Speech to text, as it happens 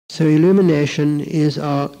So illumination is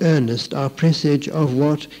our earnest, our presage of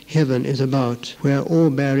what heaven is about, where all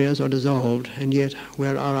barriers are dissolved, and yet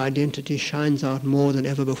where our identity shines out more than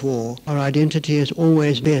ever before. Our identity is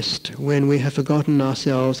always best when we have forgotten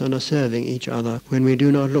ourselves and are serving each other, when we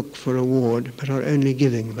do not look for reward, but are only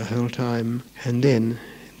giving the whole time. And then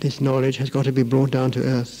this knowledge has got to be brought down to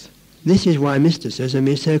earth. This is why mysticism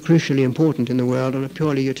is so crucially important in the world on a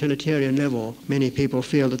purely utilitarian level. Many people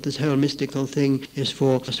feel that this whole mystical thing is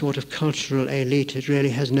for a sort of cultural elite. It really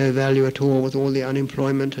has no value at all with all the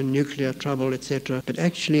unemployment and nuclear trouble, etc. But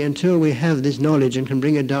actually, until we have this knowledge and can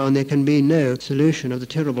bring it down, there can be no solution of the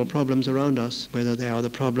terrible problems around us, whether they are the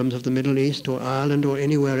problems of the Middle East or Ireland or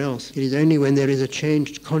anywhere else. It is only when there is a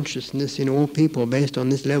changed consciousness in all people based on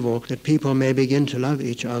this level that people may begin to love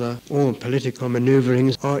each other. All political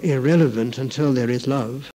maneuverings are irrelevant until there is love.